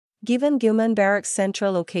Given Gillman Barracks'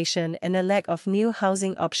 central location and a lack of new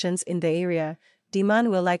housing options in the area,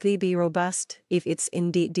 demand will likely be robust if it's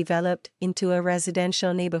indeed developed into a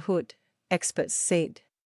residential neighborhood, experts said.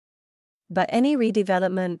 But any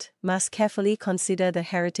redevelopment must carefully consider the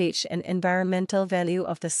heritage and environmental value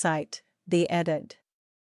of the site, they added.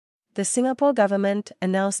 The Singapore government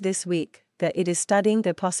announced this week that it is studying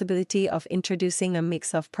the possibility of introducing a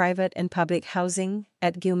mix of private and public housing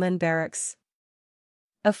at Gillman Barracks,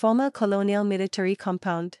 a former colonial military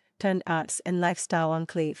compound turned arts and lifestyle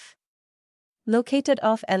enclave. Located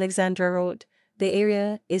off Alexandra Road, the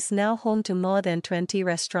area is now home to more than 20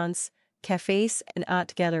 restaurants, cafes, and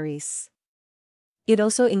art galleries. It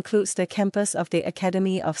also includes the campus of the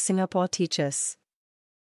Academy of Singapore Teachers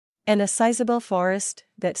and a sizable forest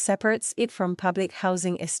that separates it from public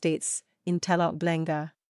housing estates in Telok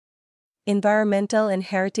Blangah. Environmental and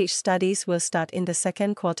heritage studies will start in the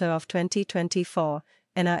second quarter of 2024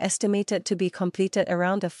 and are estimated to be completed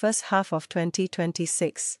around the first half of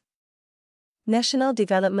 2026. National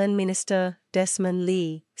Development Minister Desmond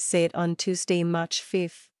Lee said on Tuesday, March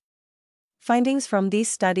 5. Findings from these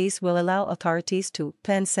studies will allow authorities to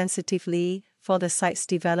plan sensitively for the site's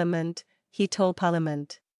development, he told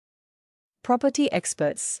Parliament. Property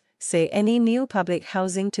experts say any new public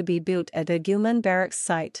housing to be built at the Gillman Barracks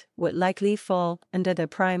site would likely fall under the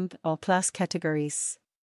prime or plus categories.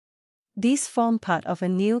 These form part of a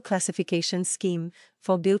new classification scheme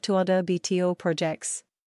for built-to-order BTO projects,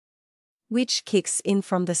 which kicks in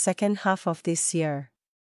from the second half of this year.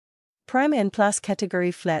 Prime and plus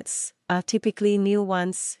category flats are typically new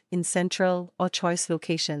ones in central or choice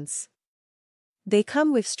locations. They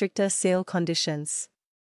come with stricter sale conditions.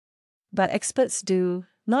 But experts do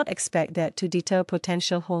not expect that to deter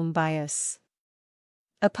potential home buyers.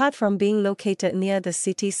 Apart from being located near the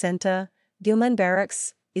city centre, Gillman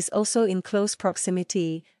Barracks is also in close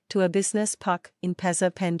proximity to a business park in Pasir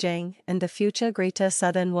Panjang and the future Greater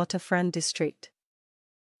Southern Waterfront District.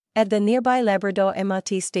 At the nearby Labrador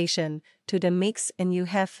MRT station, to the mix, and you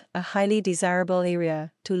have a highly desirable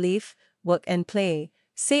area to live, work and play,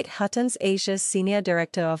 said Hutton's Asia's Senior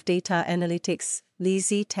Director of Data Analytics,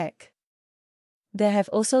 Lizzie Tech. There have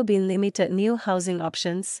also been limited new housing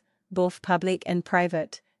options, both public and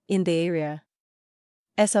private, in the area.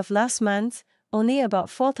 As of last month, only about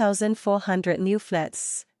 4,400 new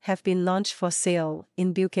flats have been launched for sale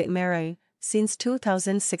in Bukit Merah since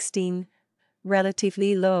 2016,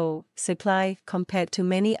 relatively low supply compared to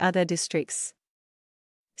many other districts,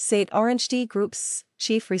 said Orange D Group's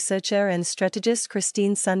chief researcher and strategist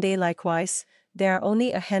Christine Sunday. Likewise, there are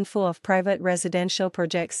only a handful of private residential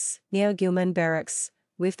projects near Gillman Barracks,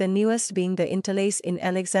 with the newest being the Interlace in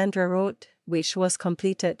Alexandra Road, which was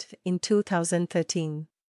completed in 2013.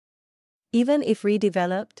 Even if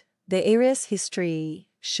redeveloped, the area's history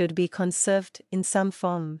should be conserved in some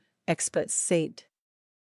form, experts said.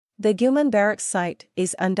 The Gillman Barracks site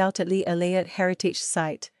is undoubtedly a layered heritage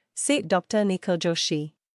site, said Dr. Nikhil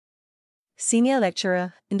Joshi, senior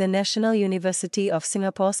lecturer in the National University of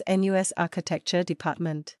Singapore's NUS Architecture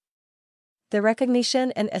Department. The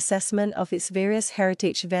recognition and assessment of its various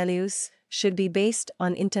heritage values should be based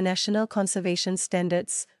on international conservation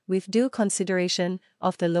standards, with due consideration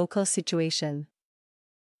of the local situation.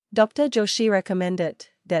 Dr. Joshi recommended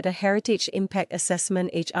that a Heritage Impact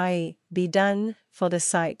Assessment (HI) be done for the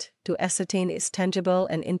site to ascertain its tangible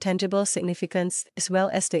and intangible significance as well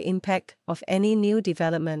as the impact of any new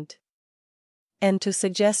development, and to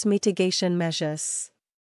suggest mitigation measures.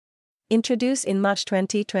 Introduced in March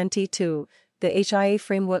 2022, the HIA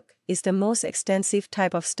framework is the most extensive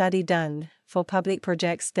type of study done for public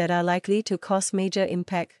projects that are likely to cause major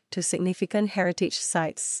impact to significant heritage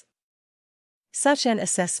sites. Such an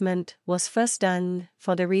assessment was first done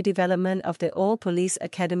for the redevelopment of the old Police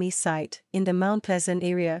Academy site in the Mount Pleasant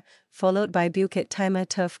area, followed by Bukit Timah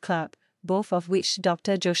Turf Club, both of which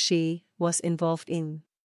Dr. Joshi was involved in.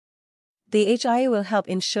 The HIA will help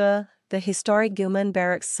ensure the historic Gillman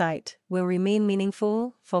Barracks site will remain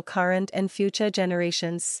meaningful for current and future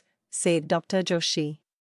generations, said Dr. Joshi.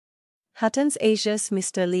 Hutton's Asia's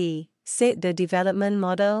Mr. Lee said the development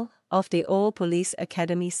model of the old Police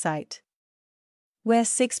Academy site, where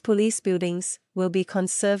 6 police buildings will be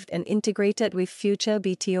conserved and integrated with future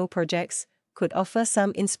BTO projects, could offer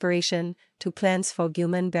some inspiration to plans for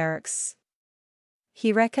Gillman Barracks.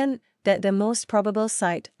 He reckoned that the most probable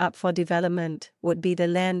site up for development would be the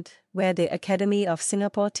land where the Academy of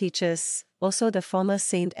Singapore Teachers, also the former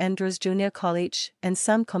St. Andrews Junior College, and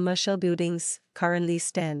some commercial buildings currently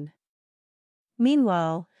stand.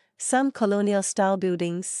 Meanwhile, some colonial-style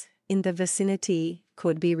buildings in the vicinity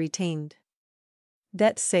could be retained.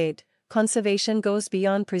 That said, conservation goes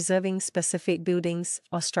beyond preserving specific buildings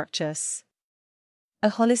or structures. A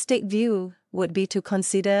holistic view would be to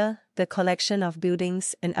consider the collection of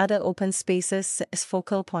buildings and other open spaces as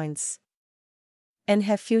focal points, and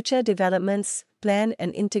have future developments planned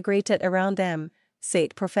and integrated around them,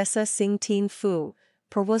 said Professor Sing Tin Fu,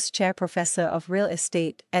 Provost Chair Professor of Real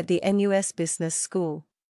Estate at the NUS Business School.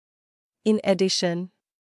 In addition,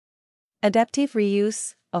 adaptive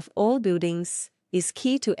reuse of old buildings is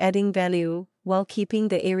key to adding value while keeping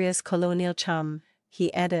the area's colonial charm,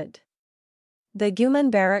 he added. The Gillman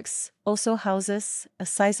Barracks also houses a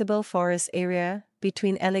sizable forest area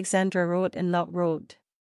between Alexandra Road and Lock Road.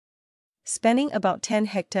 Spanning about 10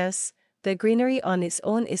 hectares, the greenery on its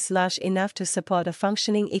own is large enough to support a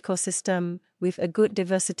functioning ecosystem with a good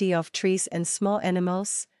diversity of trees and small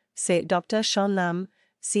animals, said Dr. Sean Lam,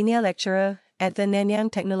 senior lecturer at the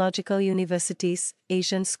Nanyang Technological University's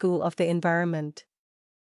Asian School of the Environment.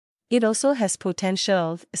 It also has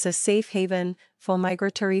potential as a safe haven for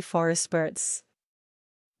migratory forest birds.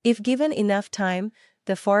 If given enough time,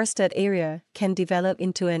 the forested area can develop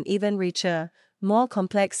into an even richer, more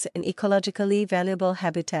complex and ecologically valuable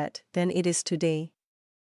habitat than it is today,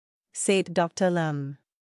 said Dr. Lam.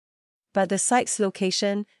 But the site's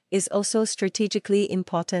location is also strategically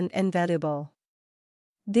important and valuable.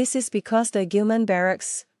 This is because the Gillman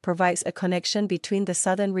Barracks provides a connection between the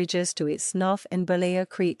southern ridges to its north and Berlayer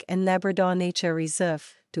Creek and Labrador Nature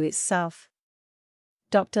Reserve to its south,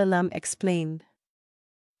 Dr. Lam explained.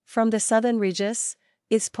 From the southern ridges,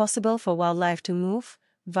 it's possible for wildlife to move,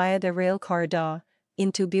 via the rail corridor,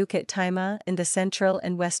 into Bukit Timah and the central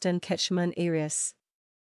and western catchment areas.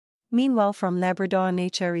 Meanwhile, from Labrador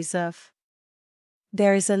Nature Reserve,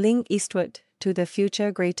 there is a link eastward to the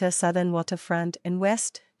future Greater Southern Waterfront and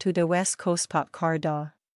west to the West Coast Park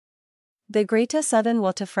Corridor. The Greater Southern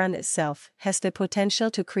Waterfront itself has the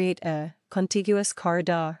potential to create a contiguous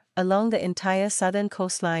corridor along the entire southern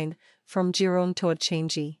coastline from Jurong toward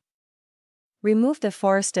Changi. Remove the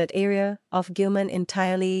forested area of Gillman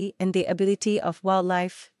entirely and the ability of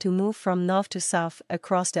wildlife to move from north to south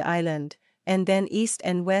across the island, and then east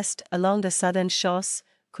and west along the southern shores,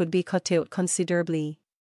 could be curtailed considerably,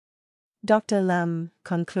 Dr. Lam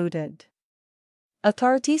concluded.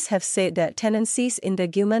 Authorities have said that tenancies in the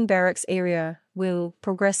Gillman Barracks area will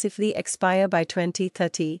progressively expire by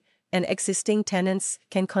 2030, and existing tenants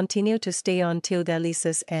can continue to stay on till their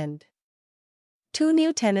leases end. 2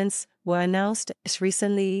 new tenants were announced as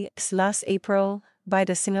recently as last April by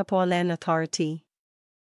the Singapore Land Authority.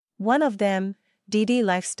 One of them, Didi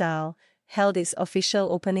Lifestyle, held its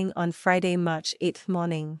official opening on Friday, March 8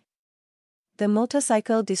 morning. The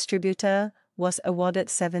motorcycle distributor was awarded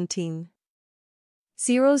 17,000 sq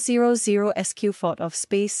ft of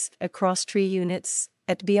space across 3 units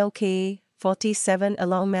at BLK 47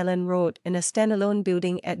 along Mellon Road and a standalone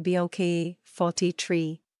building at BLK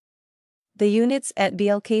 43. The units at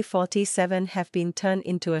BLK 47 have been turned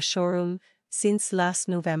into a showroom since last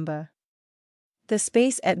November. The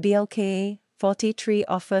space at BLK 43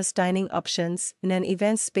 offers dining options and an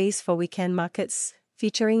event space for weekend markets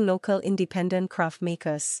featuring local independent craft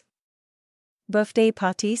makers, birthday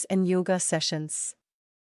parties and yoga sessions.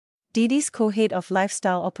 Didi's co-head of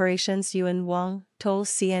lifestyle operations Yuan Wong told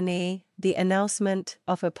CNA the announcement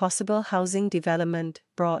of a possible housing development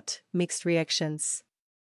brought mixed reactions.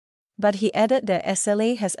 But he added that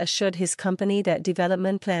SLA has assured his company that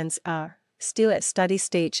development plans are still at study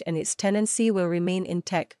stage and its tenancy will remain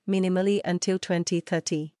intact minimally until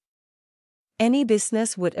 2030. Any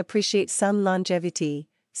business would appreciate some longevity,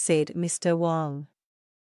 said Mr. Wong.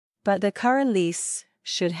 But the current lease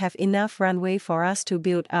should have enough runway for us to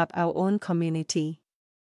build up our own community.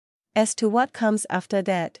 As to what comes after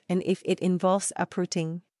that and if it involves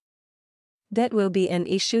uprooting, that will be an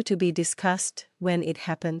issue to be discussed when it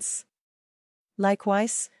happens.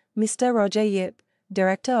 Likewise, Mr. Roger Yip,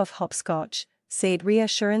 director of Hopscotch, said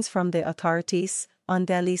reassurance from the authorities on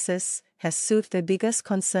their leases has soothed the biggest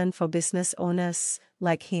concern for business owners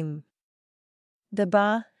like him. The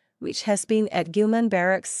bar, which has been at Gillman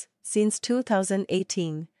Barracks since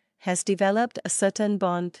 2018, has developed a certain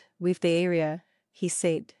bond with the area, he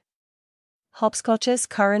said. Hopscotch's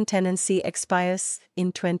current tenancy expires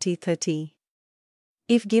in 2030.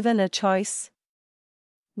 If given a choice,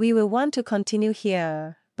 we will want to continue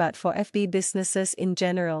here, but for FB businesses in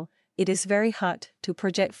general, it is very hard to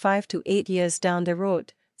project 5 to 8 years down the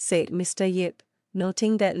road, said Mr. Yip,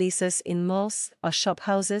 noting that leases in malls or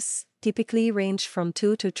shophouses typically range from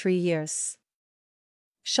 2 to 3 years.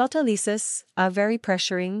 Shorter leases are very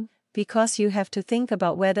pressuring because you have to think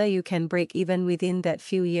about whether you can break even within that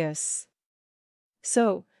few years.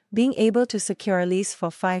 So, Being able to secure a lease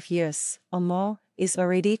for 5 years or more is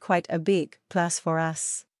already quite a big plus for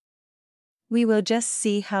us. We will just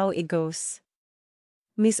see how it goes.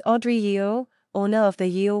 Miss Audrey Yeo, owner of the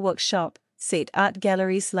Yeo Workshop, said art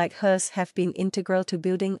galleries like hers have been integral to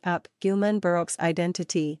building up Gillman Barracks'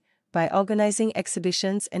 identity by organizing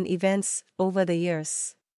exhibitions and events over the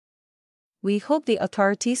years. We hope the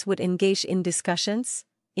authorities would engage in discussions,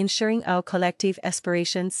 ensuring our collective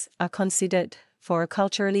aspirations are considered for a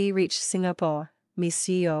culturally rich Singapore, Miss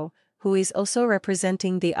Yeo, who is also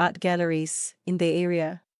representing the art galleries in the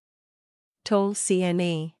area, told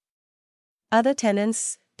CNA. Other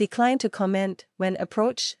tenants declined to comment when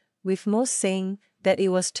approached, with most saying that it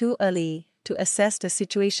was too early to assess the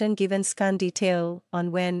situation given scant detail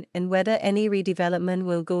on when and whether any redevelopment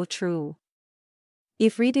will go through.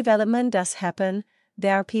 If redevelopment does happen,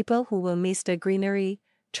 there are people who will miss the greenery,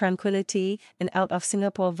 tranquility, and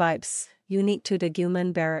out-of-Singapore vibes unique to the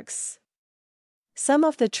Gillman Barracks. Some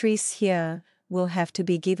of the trees here will have to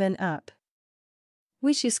be given up,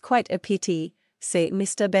 which is quite a pity, said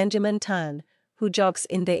Mr. Benjamin Tan, who jogs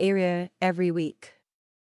in the area every week.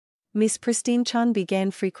 Miss Christine Chan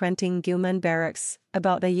began frequenting Gillman Barracks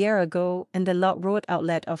about a year ago and the Lock Road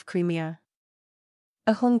outlet of Crimea,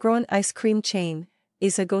 a homegrown ice cream chain,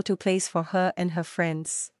 is a go-to place for her and her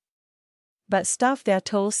friends. But staff there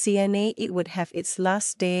told CNA it would have its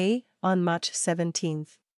last day on March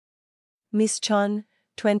 17th. Miss Chan,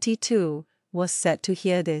 22, was sad to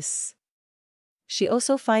hear this. She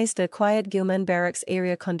also finds the quiet Gillman Barracks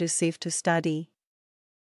area conducive to study,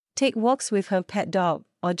 take walks with her pet dog,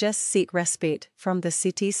 or just seek respite from the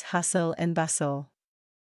city's hustle and bustle.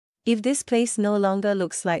 If this place no longer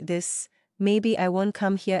looks like this, maybe I won't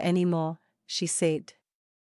come here anymore, she said.